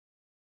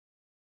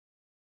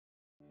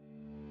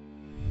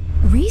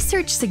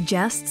Research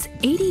suggests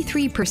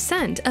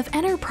 83% of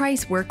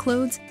enterprise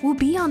workloads will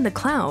be on the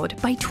cloud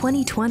by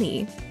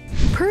 2020.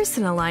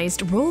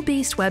 Personalized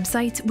role-based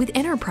websites with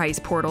enterprise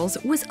portals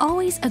was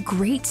always a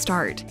great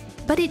start,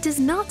 but it does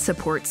not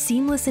support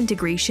seamless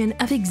integration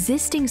of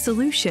existing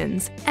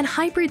solutions and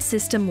hybrid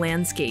system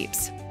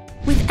landscapes.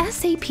 With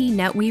SAP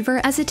NetWeaver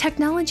as a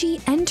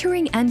technology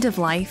entering end of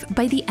life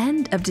by the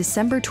end of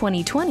December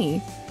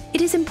 2020,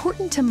 it is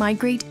important to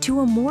migrate to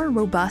a more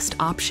robust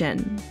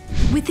option.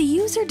 With the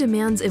user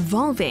demands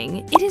evolving,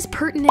 it is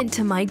pertinent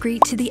to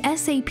migrate to the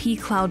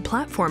SAP Cloud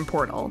Platform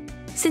Portal,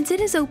 since it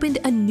has opened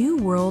a new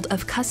world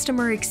of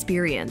customer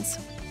experience,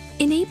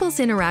 enables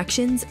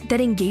interactions that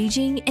are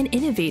engaging and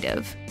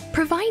innovative,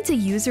 provides a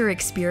user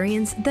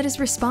experience that is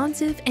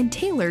responsive and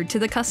tailored to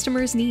the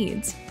customer's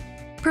needs,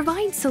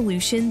 provides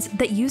solutions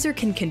that user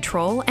can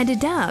control and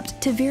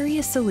adapt to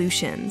various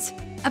solutions.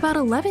 About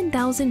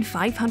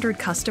 11,500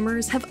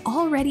 customers have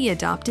already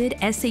adopted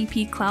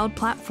SAP Cloud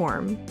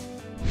Platform.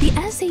 The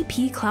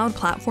SAP Cloud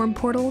Platform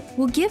Portal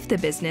will give the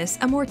business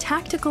a more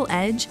tactical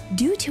edge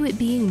due to it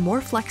being more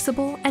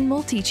flexible and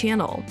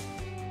multi-channel.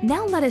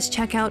 Now let us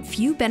check out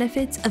few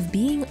benefits of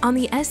being on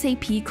the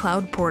SAP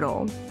Cloud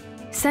Portal.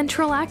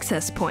 Central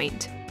access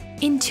point.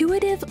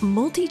 Intuitive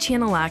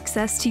multi-channel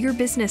access to your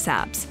business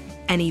apps,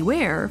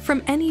 anywhere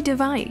from any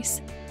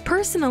device.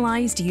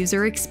 Personalized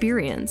user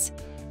experience.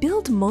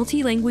 Build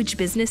multi-language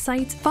business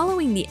sites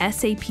following the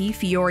SAP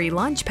Fiori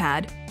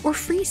Launchpad or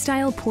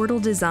Freestyle Portal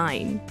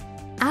design.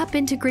 App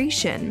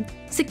integration.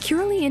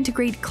 Securely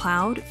integrate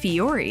cloud,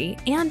 Fiori,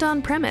 and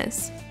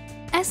on-premise.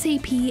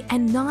 SAP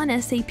and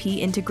non-SAP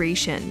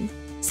integration.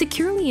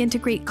 Securely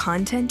integrate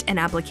content and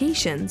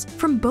applications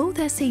from both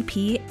SAP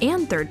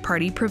and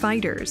third-party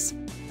providers.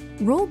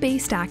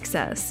 Role-based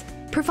access.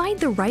 Provide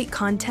the right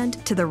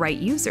content to the right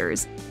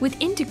users with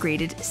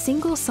integrated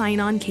single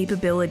sign-on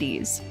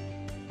capabilities.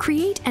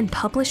 Create and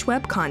publish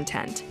web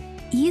content.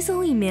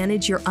 Easily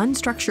manage your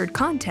unstructured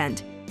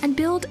content and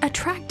build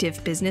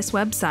attractive business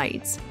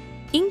websites.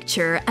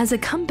 Inkture, as a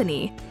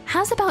company,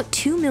 has about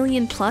 2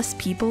 million plus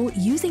people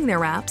using their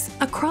apps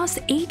across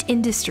 8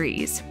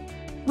 industries.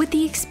 With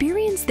the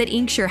experience that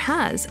Inkture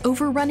has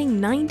over running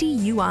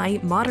 90 UI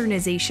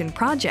modernization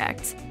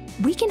projects,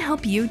 we can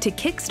help you to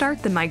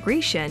kickstart the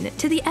migration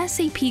to the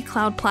SAP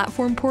Cloud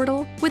Platform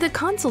Portal with a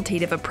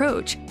consultative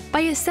approach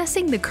by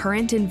assessing the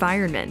current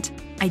environment,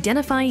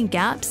 identifying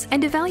gaps,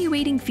 and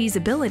evaluating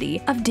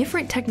feasibility of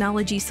different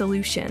technology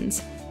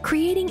solutions,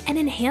 creating an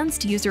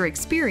enhanced user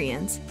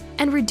experience,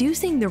 and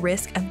reducing the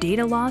risk of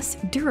data loss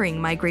during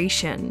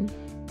migration.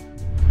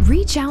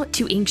 Reach out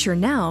to Inkture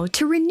now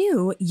to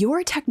renew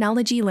your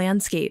technology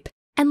landscape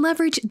and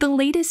leverage the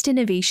latest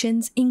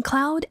innovations in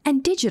cloud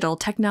and digital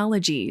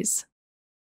technologies.